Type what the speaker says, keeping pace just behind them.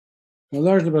Well,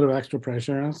 there's a bit of extra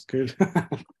pressure. That's good.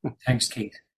 Thanks,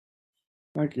 Keith.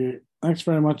 Thank you. Thanks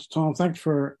very much, Tom. Thanks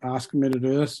for asking me to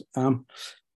do this. My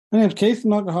name's Keith,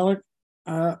 I'm an alcoholic.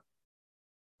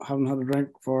 Haven't had a drink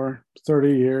for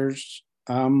 30 years.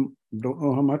 Don't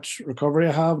know how much recovery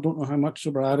I have. Don't know how much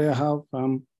sobriety I have.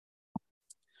 I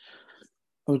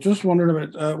was just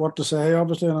wondering about what to say,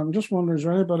 obviously, and I'm just wondering, is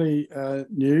there anybody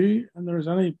new, and there's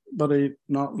anybody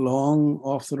not long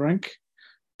off the drink?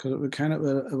 Because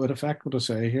it would affect what I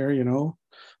say here, you know.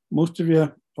 Most of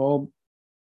you all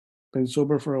been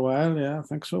sober for a while, yeah, I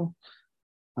think so.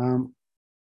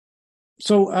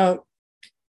 So I'll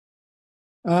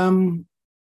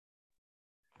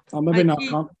maybe not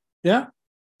come. Yeah.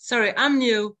 Sorry, I'm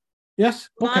new. Yes.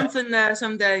 Okay. Month and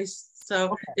some days.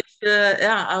 So okay. If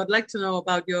I would like to know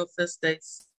about your first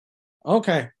days.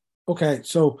 Okay.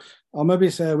 So I'll maybe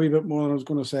say a wee bit more than I was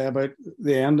going to say about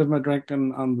the end of my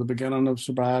drinking and the beginning of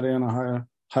sobriety and how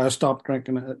I stopped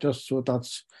drinking it, just so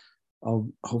that's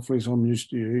hopefully some use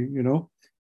to you, you know.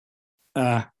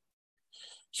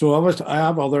 So obviously I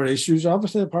have other issues,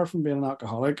 obviously, apart from being an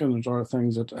alcoholic, and there's other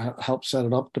things that help set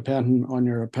it up depending on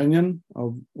your opinion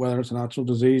of whether it's a natural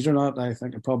disease or not. I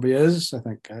think it probably is. I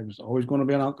think I was always going to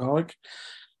be an alcoholic,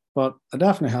 but I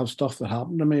definitely have stuff that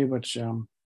happened to me which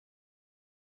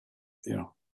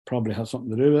probably has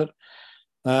something to do with it.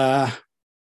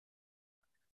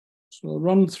 So I'll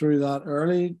run through that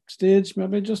early stage,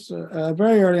 maybe just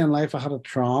very early in life. I had a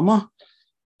trauma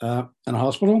in a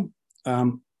hospital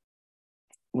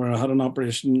where I had an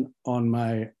operation on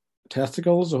my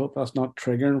testicles. I hope that's not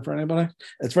triggering for anybody.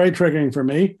 It's very triggering for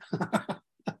me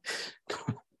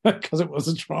because it was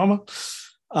a trauma.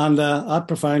 And that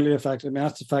profoundly affected me.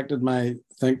 That's affected my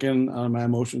thinking and my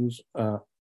emotions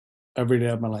every day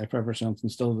of my life ever since, and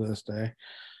still to this day.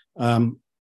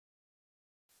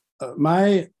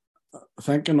 My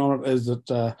thinking on it is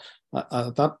that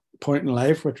at that point in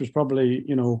life, which was probably,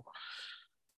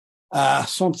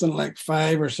 something like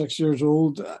 5 or 6 years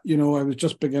old, I was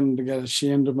just beginning to get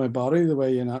ashamed of my body the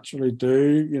way you naturally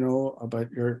do, about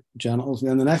your genitals.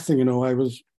 And then the next thing you know, I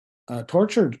was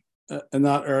tortured in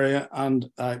that area, and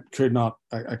I could not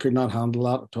handle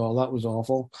that at all. That was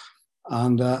awful.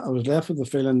 And I was left with the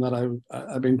feeling that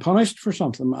I'd been punished for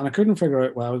something, and I couldn't figure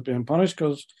out why I was being punished,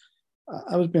 because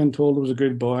I was being told I was a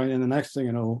good boy, and the next thing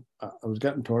you know, I was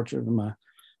getting tortured, and my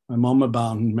mum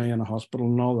abandoned me in a hospital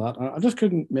and all that. I just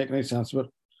couldn't make any sense of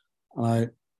it. And I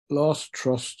lost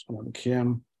trust, and I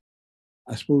became,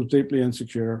 I suppose, deeply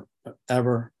insecure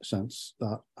ever since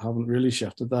that. I haven't really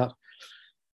shifted that.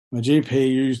 My GP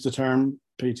used the term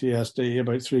PTSD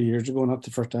about 3 years ago, and that's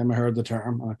the first time I heard the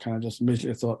term. And I kind of just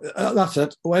immediately thought, that's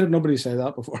it. Why did nobody say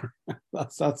that before?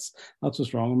 that's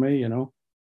what's wrong with me,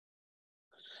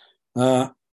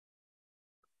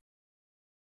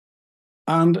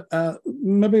 And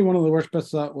maybe one of the worst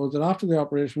bits of that was that after the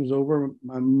operation was over,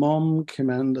 my mum came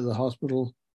into the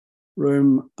hospital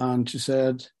room and she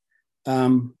said,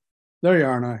 there you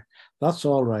are now. That's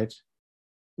all right.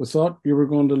 We thought you were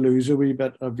going to lose a wee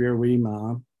bit of your wee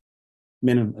man,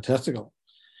 meaning a testicle.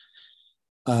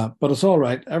 But it's all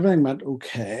right. Everything went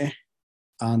okay.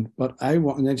 And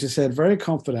then she said, very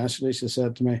confidentially, she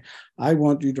said to me, I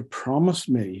want you to promise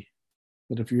me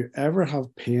that if you ever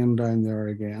have pain down there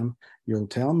again, you'll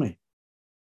tell me.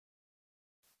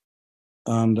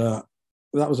 And that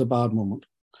was a bad moment.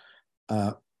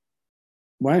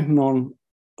 Went on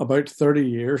about 30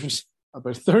 years.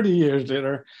 About 30 years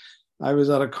later, I was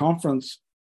at a conference.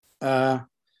 I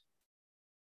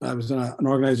was in an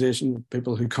organization with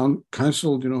people who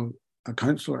counseled, a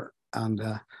counsellor. And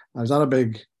I was at a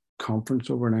big conference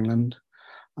over in England.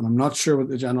 And I'm not sure what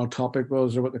the general topic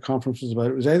was or what the conference was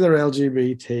about. It was either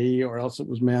LGBT or else it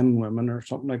was men and women or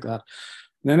something like that.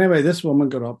 And anyway, this woman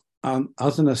got up, and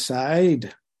as an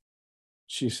aside,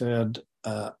 she said,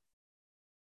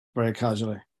 very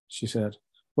casually, she said,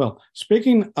 well,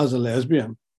 speaking as a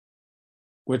lesbian,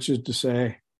 which is to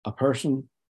say a person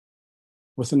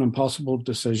with an impossible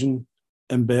decision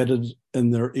embedded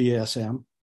in their ESM.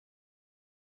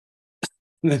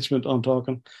 And then she went on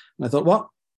talking. And I thought, what?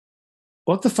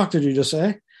 What the fuck did you just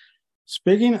say?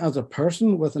 Speaking as a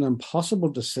person with an impossible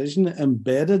decision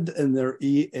embedded in their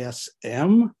ESM.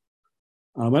 And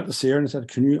I went to see her and I said,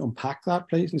 can you unpack that,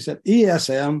 please? And she said,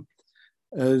 ESM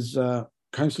is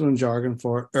counselling jargon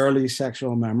for early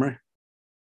sexual memory.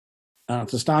 And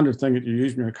it's a standard thing that you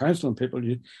use when you're counselling people.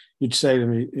 You'd say to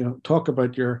me, talk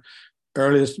about your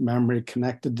earliest memory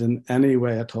connected in any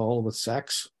way at all with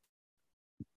sex.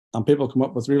 And people come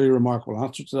up with really remarkable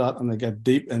answers to that, and they get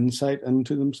deep insight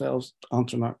into themselves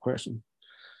answering that question.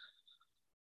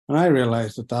 And I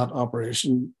realized that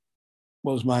operation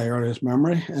was my earliest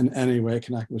memory in any way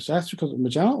connected with sex because of my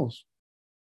genitals.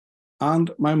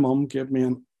 And my mum gave me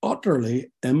an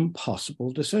utterly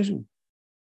impossible decision.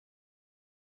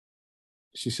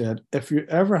 She said, if you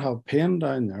ever have pain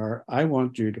down there, I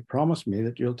want you to promise me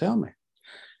that you'll tell me.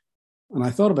 And I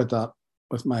thought about that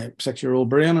with my 6-year-old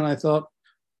brain, and I thought,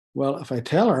 well, if I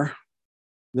tell her,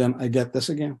 then I get this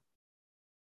again.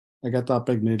 I get that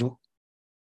big needle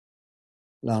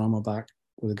laying on my back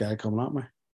with a guy coming at me.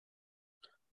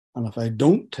 And if I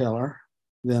don't tell her,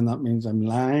 then that means I'm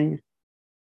lying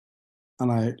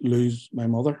and I lose my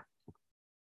mother.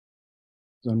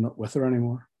 I'm not with her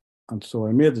anymore. And so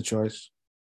I made the choice.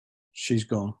 She's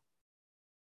gone.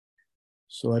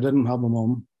 So I didn't have a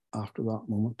mum after that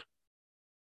moment.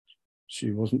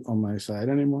 She wasn't on my side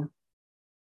anymore.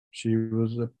 She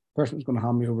was the person who was going to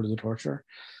hand me over to the torture.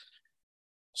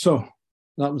 So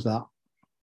that was that.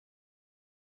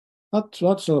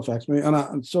 That still affects me.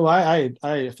 And so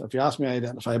if you ask me, I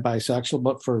identify bisexual,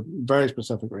 but for very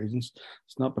specific reasons.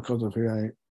 It's not because of who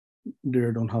I do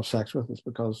or don't have sex with. It's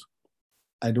because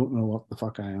I don't know what the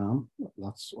fuck I am.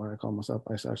 That's why I call myself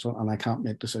bisexual. And I can't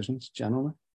make decisions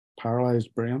generally.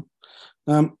 Paralyzed brain.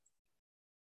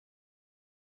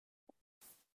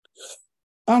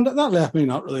 And that left me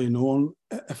not really knowing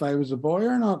if I was a boy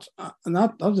or not. And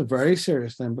that was a very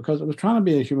serious thing because I was trying to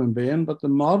be a human being, but the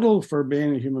model for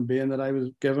being a human being that I was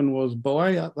given was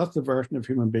boy. That's the version of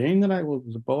human being that I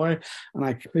was a boy. And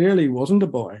I clearly wasn't a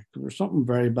boy. There was something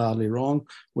very badly wrong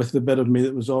with the bit of me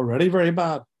that was already very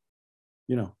bad,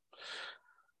 you know.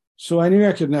 So I knew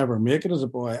I could never make it as a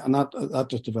boy. And that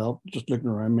just developed. Just looking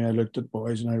around me, I looked at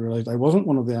boys and I realized I wasn't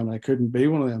one of them. And I couldn't be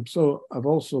one of them. So I've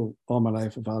also, all my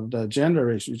life, I've had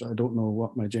gender issues. I don't know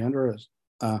what my gender is.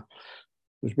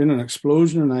 There's been an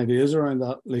explosion in ideas around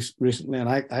that recently. And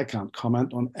I can't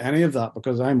comment on any of that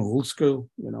because I'm old school.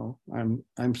 You know,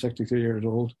 I'm 63 years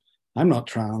old. I'm not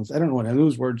trans. I don't know what any of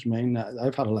those words mean.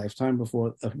 I've had a lifetime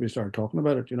before we started talking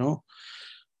about it, you know.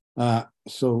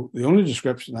 So the only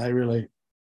description I really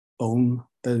own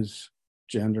is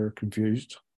gender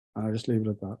confused, and I just leave it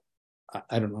at that.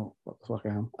 I don't know what the fuck I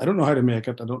am. I don't know how to make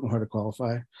it. I don't know how to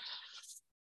qualify.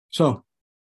 So,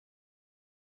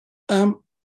 and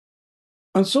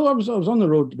so I was on the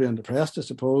road to being depressed, I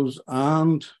suppose,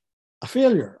 and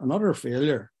an utter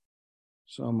failure.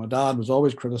 So my dad was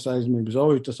always criticizing me. He was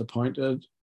always disappointed.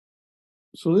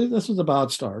 So this was a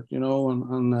bad start, you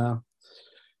know,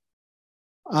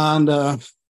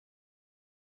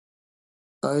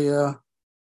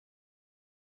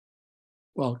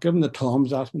 well, given that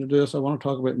Tom's asked me to do this, I want to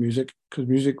talk about music because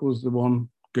music was the one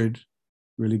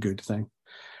really good thing.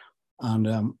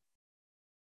 And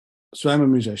so I'm a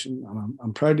musician and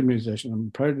I'm proud to be a musician.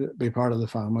 I'm proud to be part of the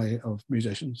family of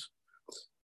musicians.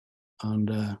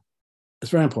 And it's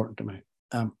very important to me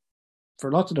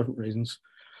for lots of different reasons.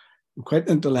 I'm quite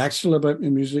intellectual about my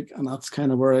music, and that's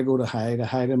kind of where I go to hide. I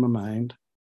hide in my mind.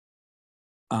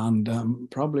 And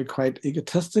probably quite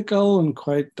egotistical and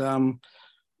quite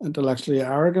intellectually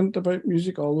arrogant about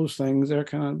music. All those things, they're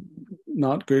kind of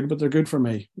not good, but they're good for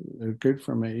me. They're good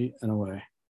for me in a way.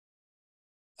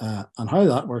 And how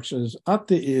that works is at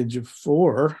the age of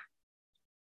 4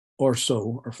 or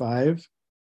so, or 5,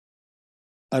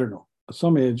 I don't know, at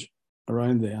some age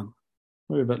around then,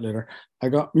 maybe a bit later, I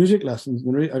got music lessons.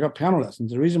 I got piano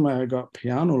lessons. The reason why I got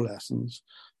piano lessons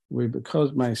was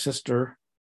because my sister,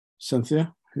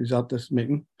 Cynthia, who's at this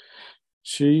meeting,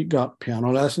 she got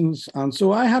piano lessons. And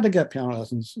so I had to get piano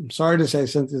lessons. I'm sorry to say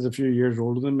Cynthia's a few years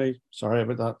older than me. Sorry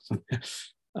about that.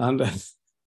 And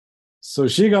so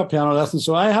she got piano lessons.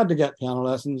 So I had to get piano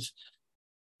lessons.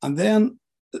 And then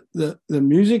the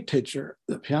music teacher,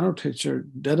 the piano teacher,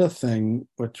 did a thing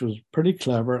which was pretty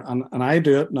clever. And I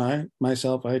do it now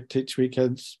myself. I teach wee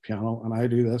kids piano, and I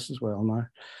do this as well now.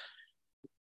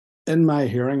 In my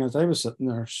hearing, as I was sitting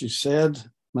there,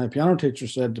 my piano teacher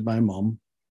said to my mum,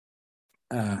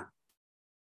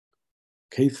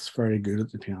 Keith's very good at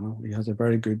the piano. He has a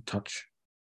very good touch.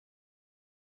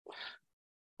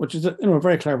 Which is a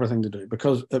very clever thing to do,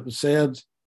 because it was said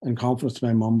in confidence to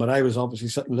my mum, but I was obviously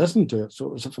sitting listening to it. So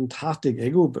it was a fantastic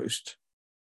ego boost.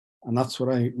 And that's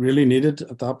what I really needed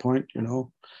at that point, you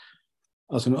know.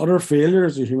 As an utter failure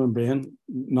as a human being,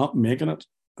 not making it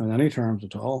in any terms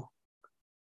at all,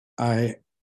 I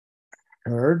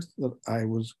heard that I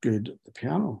was good at the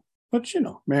piano, which,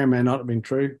 may or may not have been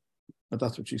true, but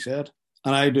that's what she said.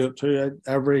 And I do it too.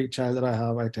 Every child that I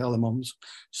have, I tell the mums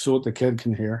so that the kid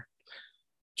can hear,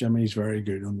 Jimmy's very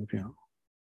good on the piano.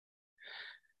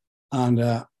 And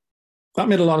that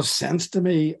made a lot of sense to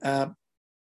me.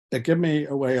 It gave me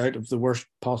a way out of the worst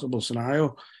possible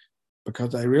scenario,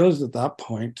 because I realized at that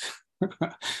point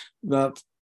that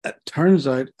it turns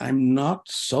out I'm not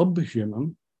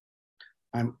subhuman.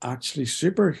 I'm actually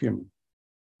superhuman.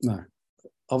 Now,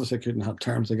 obviously, I couldn't have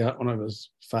terms I got when I was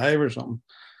 5 or something,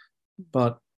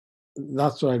 but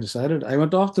that's what I decided. I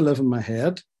went off to live in my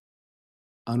head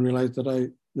and realized that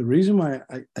the reason why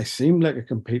I seemed like a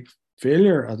complete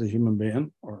failure as a human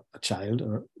being or a child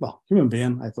or, well, human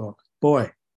being, I thought,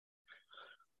 boy,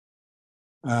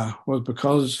 was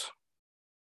because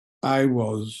I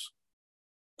was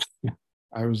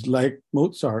I was like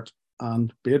Mozart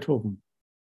and Beethoven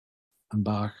and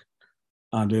Bach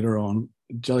and later on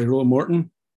Jelly Roll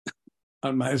Morton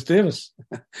and Miles Davis.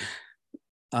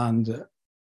 And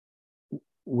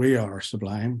we are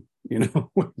sublime,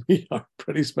 we are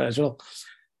pretty special.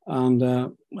 And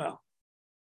well,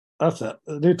 that's it.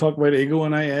 They do talk about ego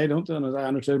and I don't. And as I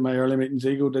understood in my early meetings,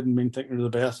 ego didn't mean thinking you're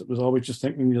the best. It was always just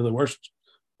thinking you're the worst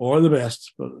or the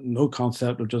best, but no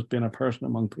concept of just being a person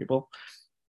among people.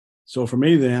 So for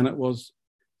me, then it was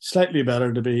slightly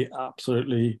better to be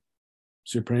absolutely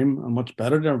supreme and much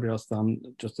better than everybody else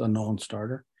than just a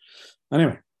non-starter.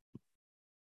 Anyway,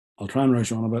 I'll try and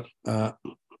rush on a bit.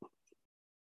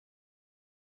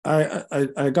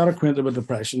 I got acquainted with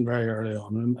depression very early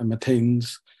on in my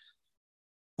teens.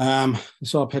 I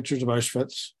saw pictures of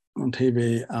Auschwitz on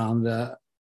TV and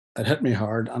it hit me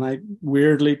hard. And I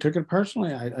weirdly took it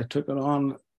personally. I took it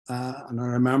on and I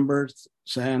remember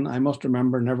saying, I must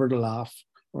remember never to laugh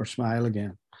or smile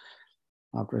again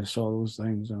after I saw those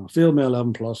things. Failed me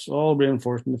 11 plus, all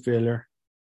reinforcing the failure.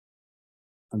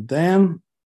 And then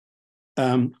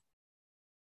I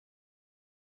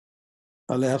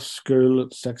left school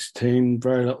at 16,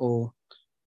 very little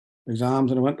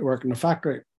exams, and I went to work in the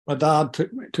factory. My dad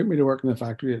took me to work in the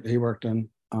factory that he worked in,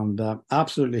 and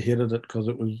absolutely hated it because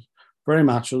it was very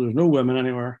macho. There was no women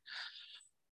anywhere.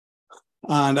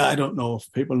 And I don't know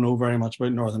if people know very much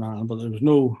about Northern Ireland, but there was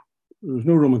no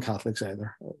Roman Catholics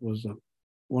either. It was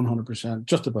 100%,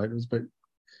 just about. It was about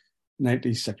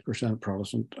 96%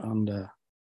 Protestant, and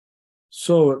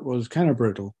so it was kind of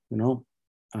brutal,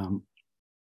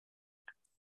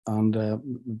 and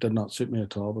did not suit me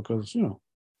at all because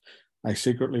I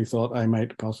secretly thought I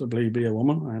might possibly be a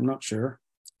woman. I'm not sure,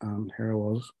 and here I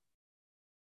was.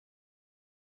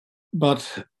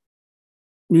 But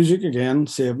music again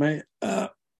saved me.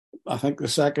 I think the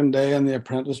second day in the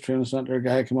apprentice training center, a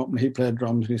guy came up and he played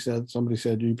drums. He said, somebody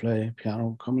said, you play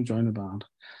piano, come and join the band.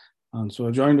 And so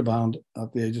I joined the band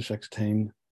at the age of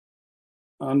 16.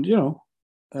 And,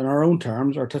 in our own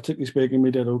terms, artistically speaking,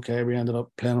 we did okay. We ended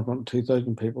up playing in front of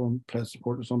 2,000 people and played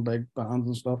support to some big bands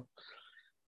and stuff.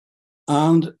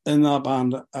 And in that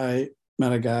band, I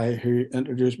met a guy who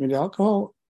introduced me to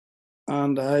alcohol.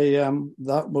 And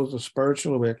that was a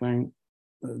spiritual awakening.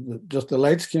 Just the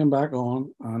lights came back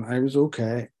on and I was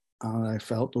okay and I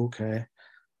felt okay.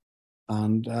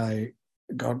 And I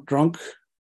got drunk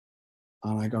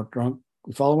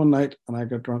the following night and I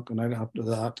got drunk the night after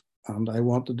that. And I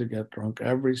wanted to get drunk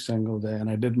every single day. And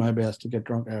I did my best to get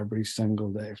drunk every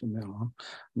single day from then on.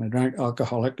 And I drank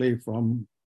alcoholically from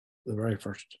the very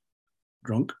first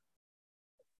drunk.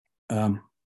 And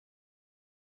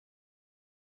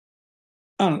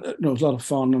it was a lot of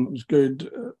fun and it was good.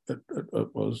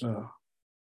 It was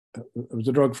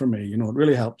a drug for me, it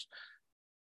really helped.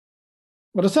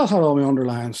 But I still had all my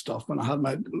underlying stuff, and I had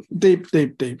my deep,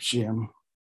 deep, deep shame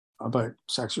about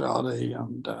sexuality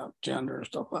and gender and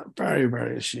stuff. I'm very,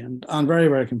 very ashamed and very,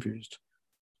 very confused.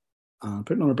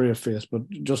 Putting on a brave face, but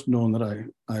just knowing that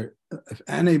I if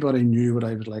anybody knew what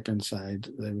I was like inside,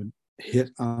 they would hate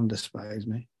and despise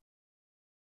me.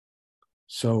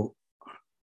 So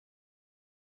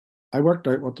I worked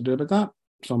out what to do about that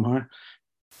somehow.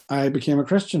 I became a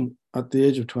Christian at the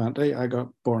age of 20. I got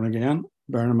born again.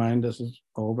 Bear in mind, this is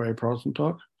all very Protestant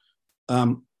talk.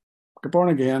 Got born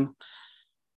again,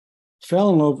 fell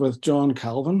in love with John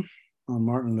Calvin and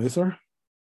Martin Luther,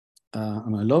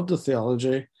 and I loved the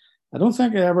theology. I don't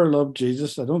think I ever loved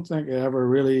Jesus. I don't think I ever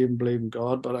really even believed in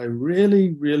God, but I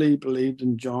really, really believed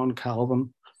in John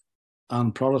Calvin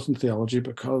and Protestant theology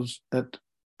because it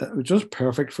was just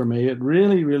perfect for me. It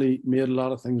really, really made a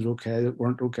lot of things okay that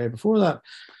weren't okay before that.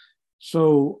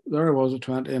 So there I was at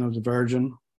 20 and I was a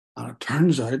virgin. And it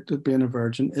turns out that being a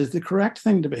virgin is the correct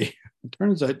thing to be. It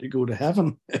turns out you go to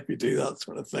heaven if you do that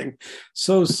sort of thing.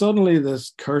 So suddenly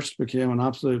this curse became an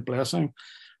absolute blessing.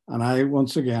 And I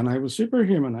was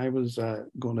superhuman. I was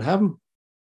going to heaven.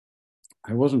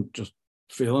 I wasn't just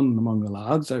failing among the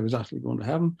lads. I was actually going to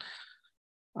heaven.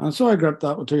 And so I gripped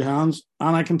that with two hands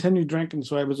and I continued drinking.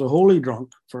 So I was a holy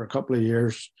drunk for a couple of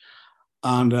years.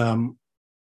 And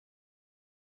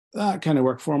that kind of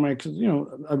worked for me because,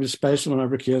 I was special in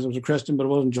every case. I was a Christian, but I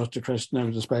wasn't just a Christian. I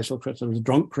was a special Christian. I was a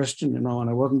drunk Christian, and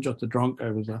I wasn't just a drunk.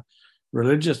 I was a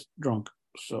religious drunk.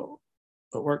 So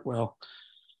it worked well.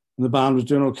 And the band was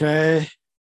doing okay.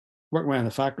 Worked away in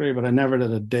the factory, but I never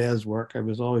did a day's work. I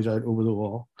was always out over the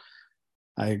wall.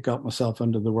 I got myself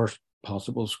into the worst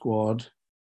possible squad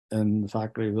in the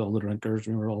factory with all the drinkers.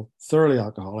 We were all thoroughly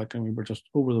alcoholic, and we were just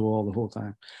over the wall the whole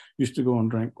time. Used to go and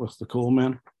drink with the coal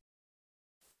men.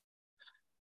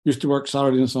 Used to work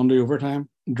Saturday and Sunday overtime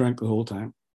and drink the whole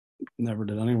time. Never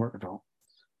did any work at all.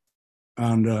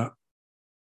 And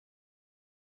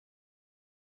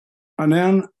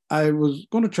then I was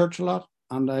going to church a lot,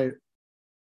 and I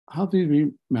had these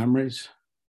wee memories.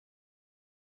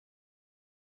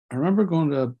 I remember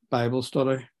going to a Bible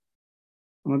study,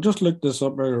 and I just looked this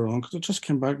up earlier on because it just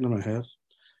came back into my head.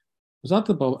 Was that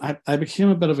the Bible? I became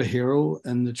a bit of a hero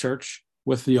in the church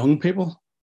with the young people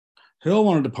who all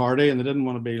wanted to party and they didn't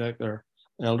want to be like their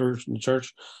elders in the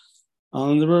church.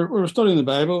 And we were studying the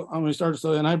Bible, and we started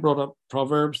studying. I brought up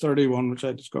Proverbs 31, which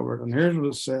I discovered. And here's what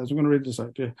it says. I'm going to read this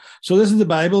out to you. So this is the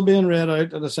Bible being read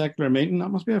out at a secular meeting. That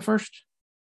must be a first.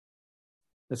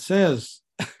 It says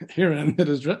herein, it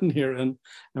is written herein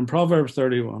in Proverbs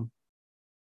 31.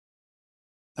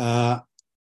 It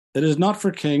is not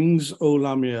for kings, O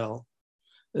Lamiel.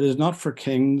 It is not for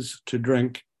kings to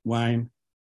drink wine,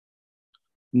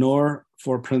 nor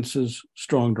for princes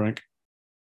strong drink,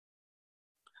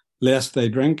 lest they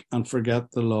drink and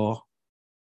forget the law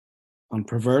and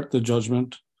pervert the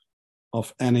judgment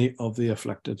of any of the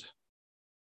afflicted.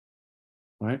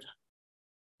 Right?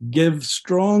 Give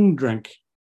strong drink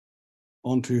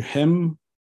unto him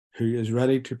who is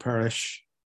ready to perish,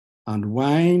 and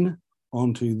wine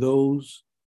unto those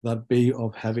that be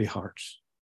of heavy hearts.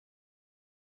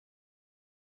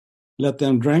 Let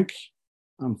them drink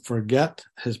and forget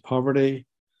his poverty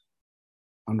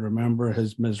and remember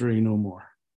his misery no more.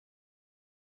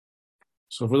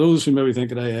 So for those who maybe think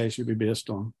that AA should be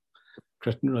based on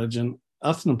Christian religion,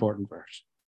 that's an important verse.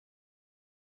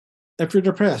 If you're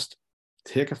depressed,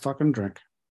 take a fucking drink.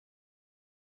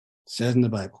 It says in the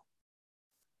Bible.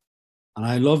 And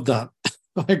I loved that.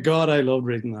 My God, I loved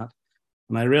reading that.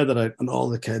 And I read that out, and all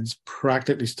the kids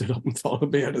practically stood up and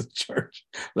followed me out of the church.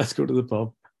 Let's go to the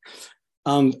pub.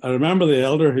 And I remember the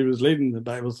elder who was leading the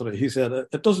Bible study, he said,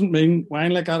 it doesn't mean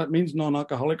wine like that, it means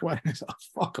non-alcoholic wine. I said, oh,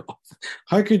 fuck off.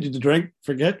 How could you drink,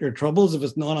 forget your troubles if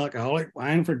it's non-alcoholic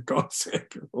wine, for God's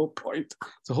sake? The whole point.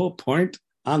 It's the whole point.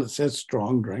 And it says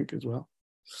strong drink as well.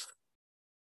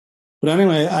 But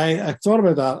anyway, I thought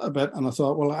about that a bit, and I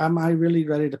thought, well, am I really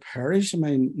ready to perish? Am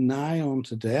I nigh on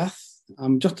to death?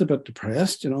 I'm just a bit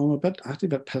depressed, I'm actually a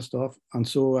bit pissed off. And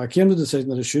so I came to the decision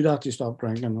that I should actually stop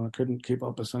drinking, and I couldn't keep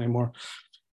up this anymore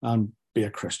and be a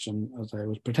Christian as I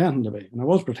was pretending to be. And I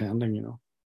was pretending,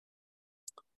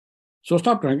 So I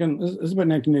stopped drinking. This is about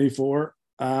 1984,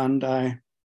 and I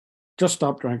just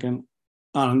stopped drinking,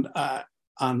 and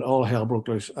all hell broke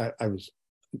loose. I was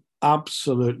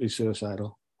absolutely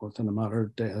suicidal within a matter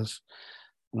of days.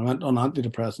 And I went on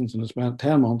antidepressants, and I spent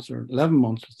 10 months or 11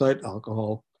 months without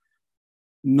alcohol,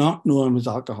 not knowing I was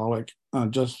alcoholic,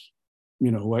 and just,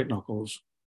 white knuckles.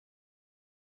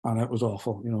 And it was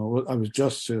awful. I was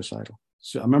just suicidal.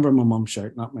 So I remember my mum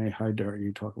shouting at me, how dare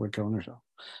you talk about killing yourself?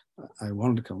 I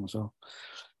wanted to kill myself.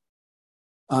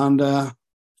 And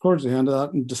towards the end of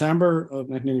that, in December of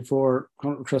 1984,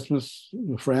 Christmas,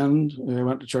 a friend I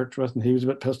went to church with, and he was a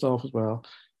bit pissed off as well.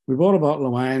 We bought a bottle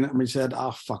of wine, and we said,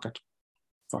 fuck it.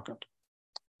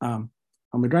 And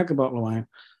we drank a bottle of wine.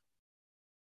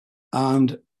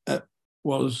 And it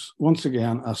was, once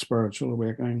again, a spiritual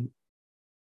awakening.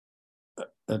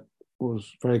 It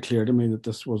was very clear to me that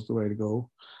this was the way to go.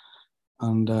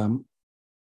 And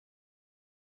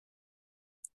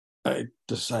I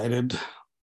decided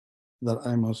that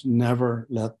I must never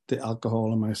let the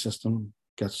alcohol in my system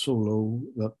get so low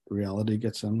that reality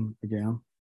gets in again.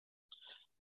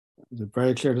 It was a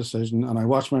very clear decision. And I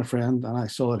watched my friend, and I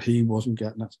saw that he wasn't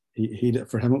getting it. He did,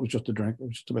 for him, it was just a drink. It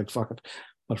was just a big fuck it.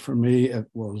 But for me, it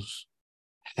was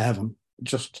heaven,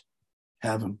 just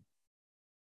heaven,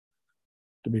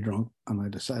 to be drunk. And I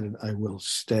decided I will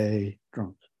stay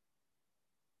drunk.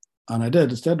 And I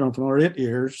did. I stayed drunk for another 8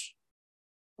 years.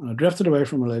 And I drifted away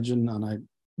from religion, and I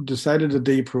decided to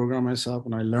deprogram myself,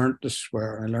 and I learned to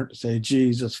swear. I learned to say,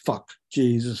 Jesus, fuck,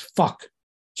 Jesus, fuck,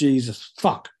 Jesus,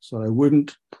 fuck, so I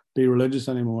wouldn't be religious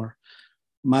anymore.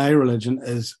 My religion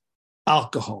is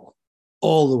alcohol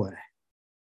all the way.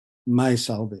 My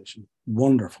salvation.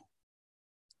 Wonderful.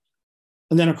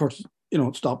 And then, of course,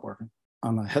 it stopped working,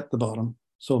 and I hit the bottom.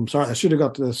 So I'm sorry, I should have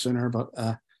got to this sooner, but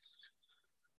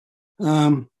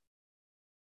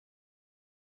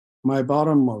my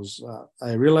bottom was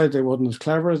I realized I wasn't as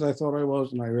clever as I thought I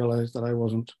was, and I realized that I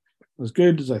wasn't as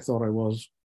good as I thought I was.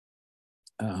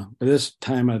 By this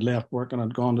time, I'd left work and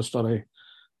I'd gone to study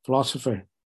philosophy.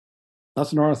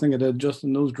 That's another thing I did just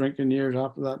in those drinking years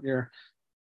after that year.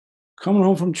 Coming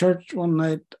home from church one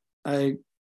night, I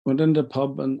went into the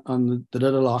pub and they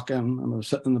did a lock-in, and I was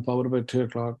sitting in the pub at about 2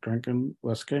 o'clock drinking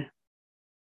whiskey.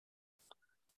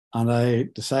 And I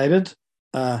decided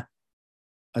I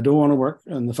don't want to work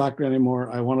in the factory anymore.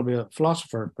 I want to be a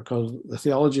philosopher, because the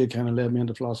theology kind of led me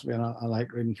into philosophy, and I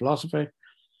like reading philosophy.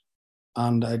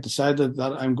 And I decided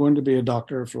that I'm going to be a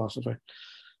doctor of philosophy.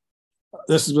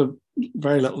 This is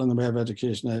very little in the way of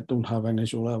education. I don't have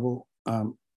English O level.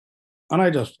 And I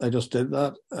just did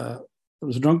that. It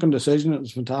was a drunken decision. It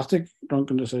was a fantastic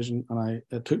drunken decision. And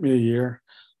it took me a year,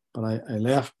 but I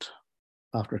left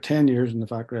after 10 years in the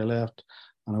factory. I left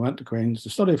and I went to Queen's to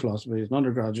study philosophy as an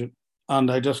undergraduate. And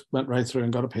I just went right through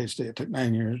and got a PhD. It took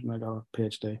 9 years and I got a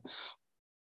PhD.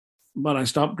 But I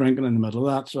stopped drinking in the middle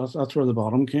of that. So that's where the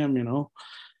bottom came, you know.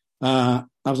 I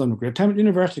was having a great time at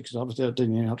university, because obviously I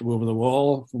didn't even have to go over the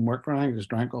wall from work or anything. I just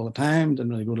drank all the time,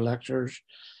 didn't really go to lectures.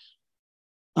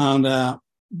 And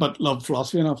but loved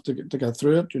philosophy enough to get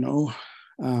through it, you know.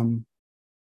 And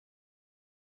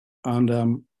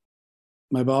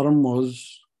my bottom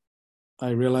was,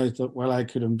 I realized that while I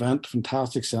could invent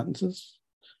fantastic sentences,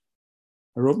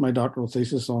 I wrote my doctoral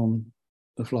thesis on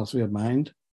the philosophy of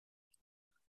mind.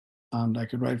 And I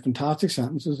could write fantastic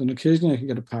sentences, and occasionally I could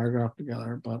get a paragraph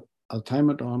together. But as time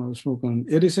went on, I was smoking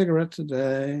 80 cigarettes a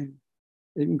day,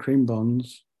 eating cream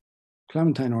buns,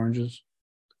 clementine oranges,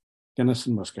 Guinness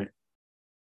and whiskey.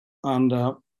 And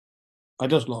I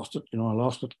just lost it, you know, I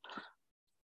lost it.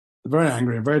 Very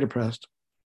angry, very depressed.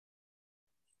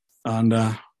 And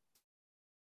I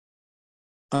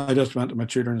just went to my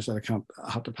tutor and said,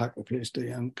 I have to pack the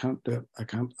PhD and can't do it. I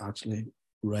can't actually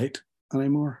write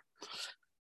anymore.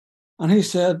 And he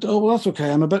said, oh, well, that's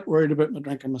okay. I'm a bit worried about my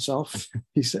drinking myself.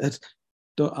 He said,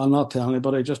 I'll not tell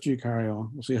anybody, just you carry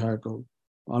on. We'll see how it goes.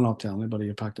 I'll not tell anybody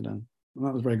you packed it in. And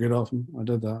that was very good of him. I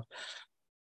did that.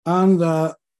 And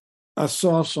I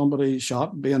saw somebody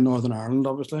shot, being Northern Ireland,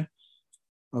 obviously.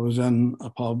 I was in a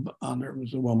pub and there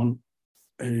was a woman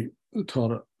who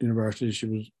taught at university. She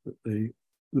was, the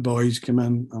boys came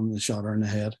in and they shot her in the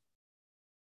head.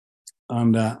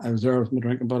 And I was there with my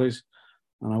drinking buddies.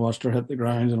 And I watched her hit the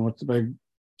ground and watched the big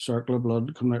circle of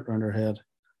blood coming out around her head.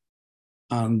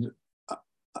 And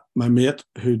my mate,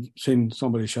 who'd seen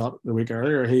somebody shot the week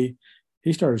earlier, he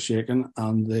started shaking,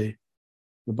 and the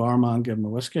barman gave him a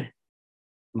whiskey.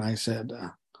 And I said,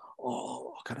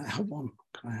 oh, can I have one?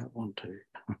 Can I have one too?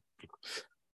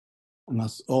 And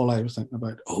that's all I was thinking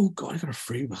about. Oh, God, I got a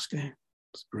free whiskey.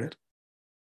 It's great.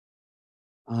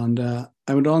 And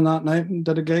I went on that night and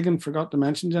did a gig and forgot to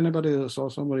mention to anybody that I saw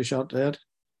somebody shot dead.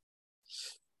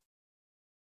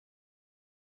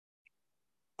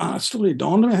 And it slowly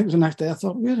dawned on me, I think it was the next day, I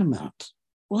thought, wait a minute,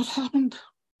 what happened?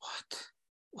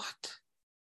 What?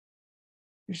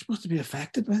 You're supposed to be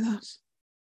affected by that?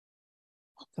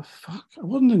 What the fuck? I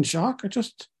wasn't in shock. I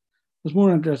just was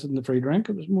more interested in the free drink.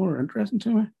 It was more interesting to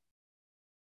me.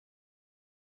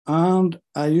 And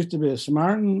I used to be a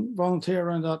Samaritan volunteer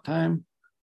around that time.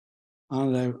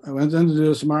 And I went in to do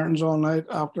the Samaritans all night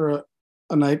after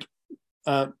a night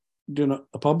doing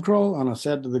a pub crawl. And I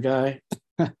said to the guy,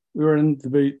 we were in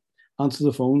to answer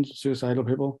the phones, suicidal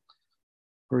people,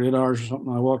 for 8 hours or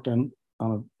something. I walked in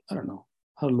and I don't know,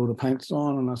 had a load of pints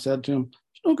on, and I said to him,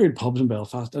 there's no good pubs in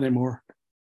Belfast anymore.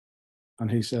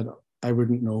 And he said, I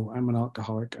wouldn't know. I'm an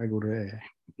alcoholic. I go to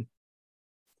AA.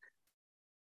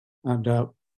 And I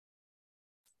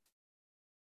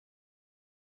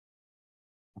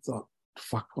thought,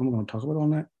 fuck, what am I going to talk about all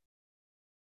night?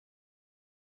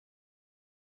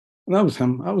 And that was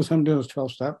him. That was him doing his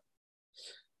 12-step.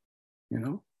 You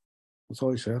know, that's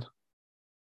all he said.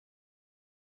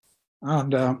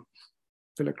 And I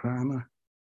feel like crying now.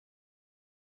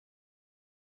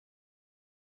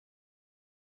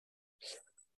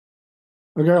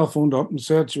 A girl phoned up and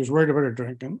said she was worried about her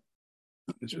drinking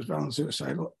and she was feeling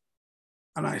suicidal.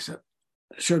 And I said,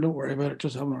 sure, don't worry about it.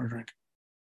 Just have another drink.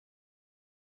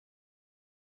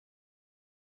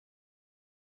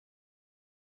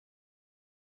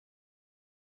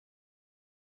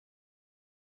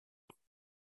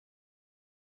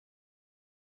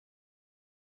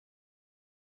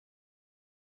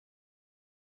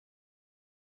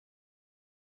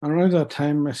 And around that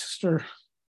time, my sister,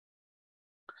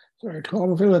 sorry,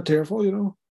 Tom, I feel a bit tearful, you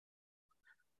know.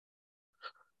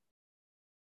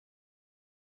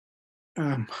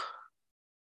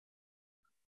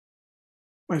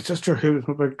 My sister, who was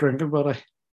my big drinking buddy,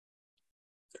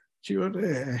 She went to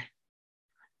AA.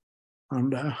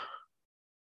 And I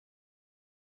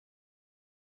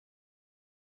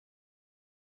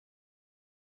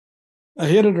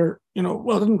hated her,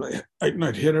 well, I didn't really out and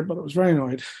out hate her, but I was very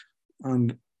annoyed.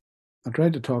 And I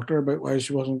tried to talk to her about why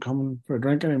she wasn't coming for a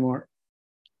drink anymore.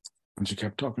 And she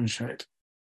kept talking shit.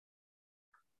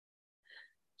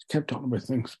 She kept talking about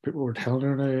things people were telling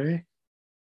her at AA.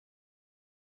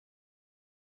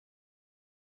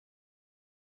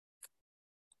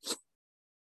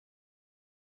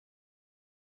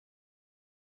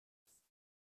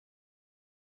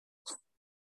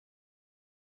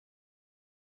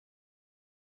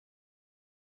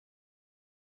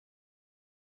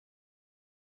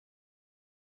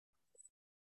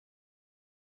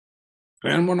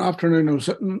 Then one afternoon, I was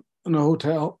sitting in a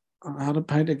hotel and I had a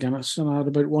pint of Guinness and I had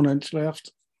about 1 inch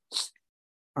left.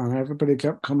 And everybody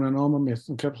kept coming in on my mate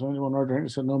and kept saying, "You want our drink?" I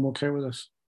said, "No, I'm okay with this."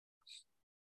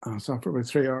 And I sat for about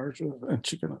 3 hours with an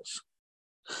inch of Guinness.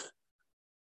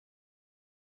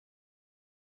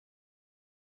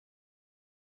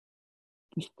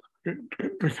 Didn't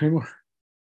drink anymore.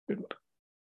 Didn't.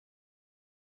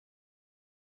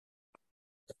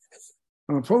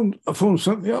 And I phoned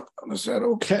Cynthia up and I said,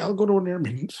 "Okay, I'll go to one of your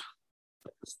meetings."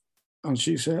 And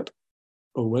she said,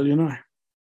 "Oh, will you now?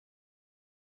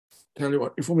 Tell you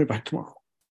what, you phone me back tomorrow."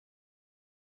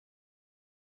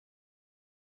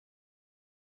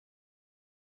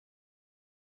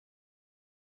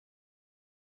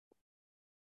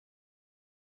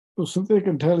 Well, Cynthia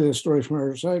can tell you the story from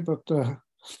her side, but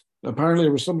apparently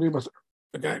there was somebody with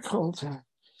a guy called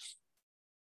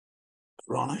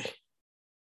Ronnie.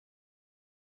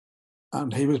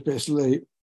 And he was basically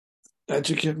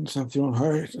educating Cynthia on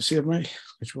how to save me,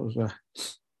 which was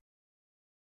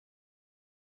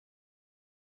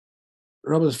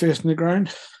rub his face in the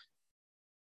ground.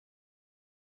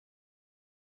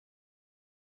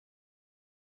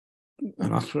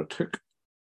 And that's what it took.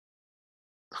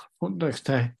 One next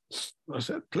day, I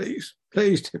said, please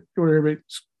take your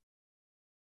meetings.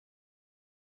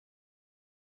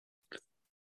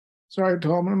 Sorry,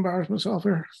 Tom, I embarrassed myself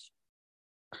here.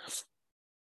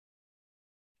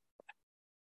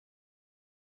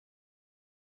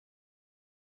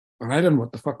 And I didn't know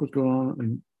what the fuck was going on.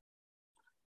 And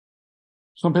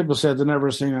some people said they never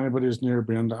seen anybody as near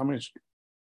brain damage.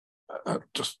 I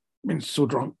just been so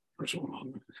drunk for so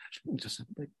long. Just a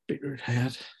big bigger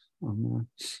head. And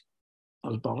I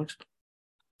was bollocks.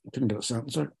 I couldn't get a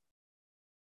sentence out.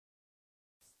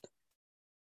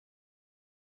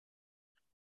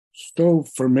 So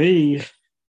for me,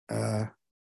 I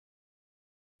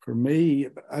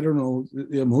don't know,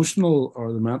 the emotional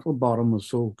or the mental bottom was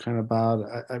so kind of bad.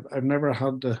 I've never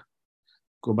had to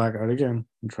go back out again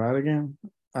and try it again.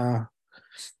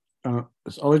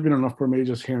 It's always been enough for me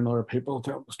just hearing other people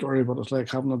tell the story of what it's like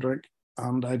having a drink,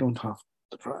 and I don't have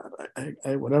to try it.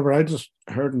 I just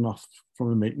heard enough from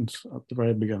the meetings at the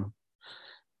very beginning.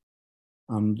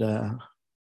 And I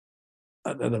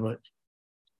did about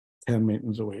 10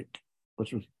 meetings a week,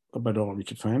 which was about all you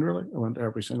could find, really. I went to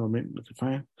every single meeting I could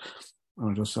find.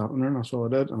 And I just sat in there and that's all I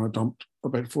did. And I dumped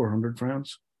about 400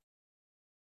 friends.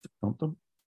 Dumped them.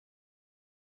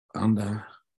 And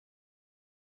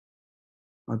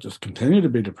I just continued to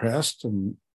be depressed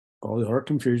and all the other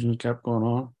confusions kept going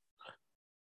on.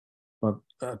 But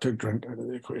I took drink out of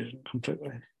the equation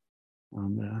completely.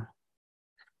 And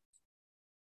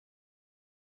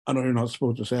I know you're not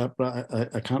supposed to say it, but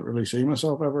I can't really see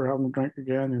myself ever having a drink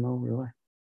again, really.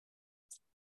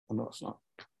 I know it's not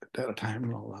at a time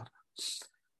and all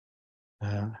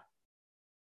that.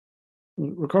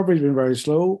 Recovery's been very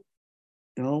slow,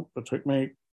 it took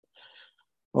me,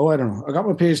 I don't know. I got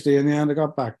my PhD in the end. I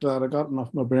got back to that. I got enough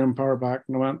of my brain power back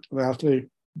and I actually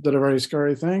did a very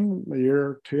scary thing. A year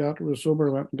or two after I was sober,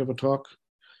 I went and gave a talk to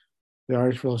the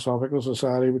Irish Philosophical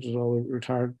Society, which is all the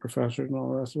retired professors and all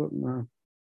the rest of it. And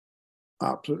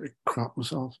I absolutely crap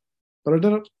myself. But I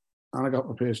did it. And I got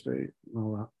my PhD and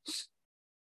all that.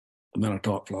 And then I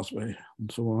taught philosophy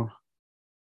and so on.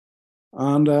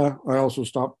 And I also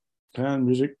stopped playing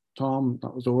music, Tom.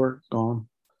 That was over, gone.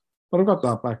 But I got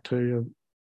that back too.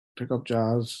 Pick up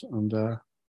jazz and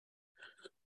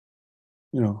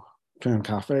playing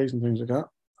cafes and things like that.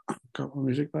 Got my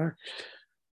music back.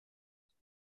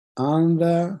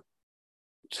 And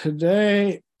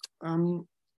today I'm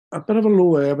a bit of a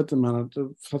low ebb at the minute.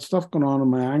 I've had stuff going on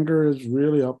and my anger is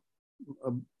really up.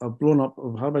 I've blown up.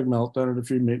 I've had a big meltdown at a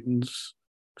few meetings.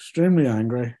 Extremely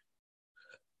angry.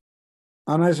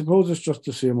 And I suppose it's just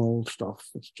the same old stuff.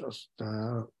 It's just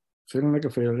feeling like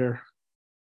a failure.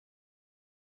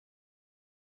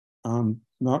 And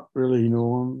not really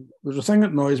knowing. There's a thing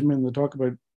that annoys me, and they talk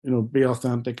about be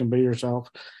authentic and be yourself.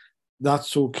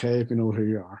 That's okay if you know who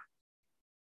you are.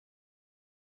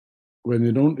 When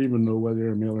you don't even know whether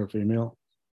you're male or female,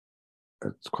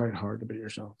 it's quite hard to be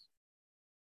yourself.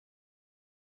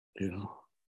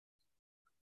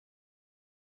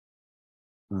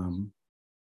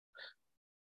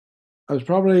 I was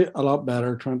probably a lot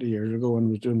better 20 years ago when I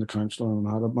was doing the counselling, and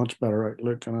I had a much better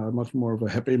outlook, and I had much more of a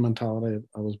hippie mentality.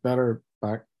 I was better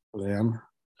back then.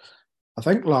 I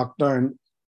think lockdown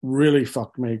really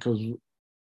fucked me because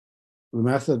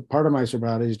part of my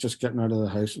sobriety is just getting out of the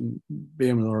house and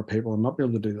being with other people and not be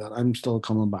able to do that. I'm still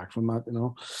coming back from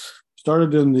that,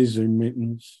 Started doing these Zoom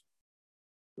meetings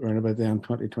around about the end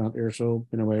 2020 or so,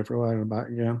 been away for a while and back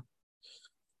again.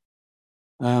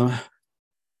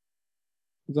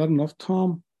 Is that enough,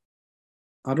 Tom?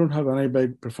 I don't have any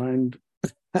big profound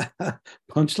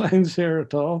punchlines here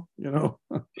at all, You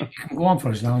can go on for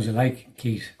as long as you like,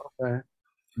 Keith. Okay.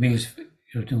 To me,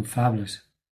 you're doing fabulous.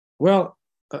 Well,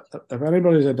 if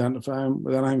anybody's identifying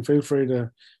with anything, feel free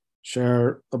to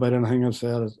share about anything I've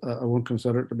said. I won't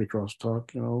consider it to be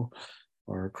crosstalk,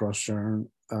 or cross sharing.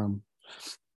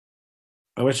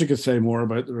 I wish I could say more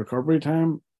about the recovery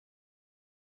time.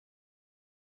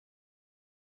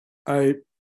 I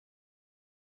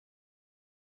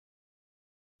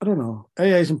don't know.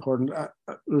 AA is important.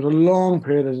 There was a long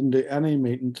period I didn't do any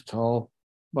meetings at all,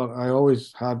 but I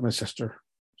always had my sister,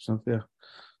 Cynthia.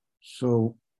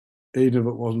 So even if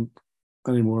it wasn't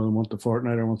any more than once a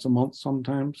fortnight or once a month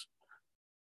sometimes.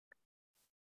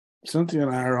 Cynthia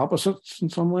and I are opposites in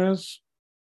some ways.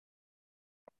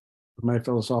 My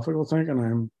philosophical thinking,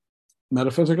 I'm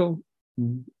metaphysical.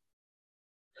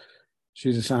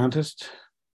 She's a scientist.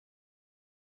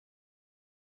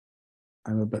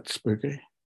 I'm a bit spooky.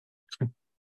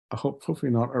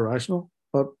 Hopefully not irrational,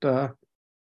 but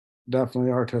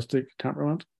definitely artistic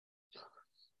temperament.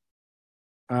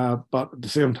 But at the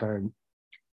same time,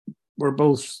 we're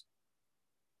both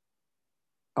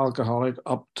alcoholic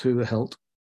up to the hilt,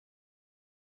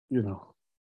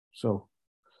 So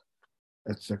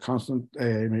it's a constant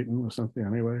AA meeting with Cynthia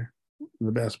anyway, in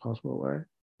the best possible way,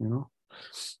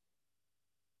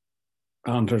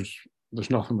 And there's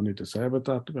nothing we need to say about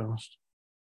that, to be honest.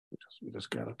 We just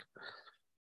get it.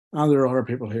 And there are other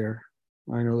people here.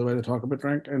 I know the way they talk about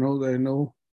drink. I know they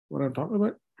know what I'm talking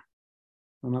about.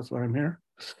 And that's why I'm here.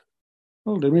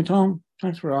 Well, do me, Tom.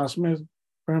 Thanks for asking me. It's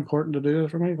very important to do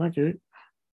this for me. Thank you.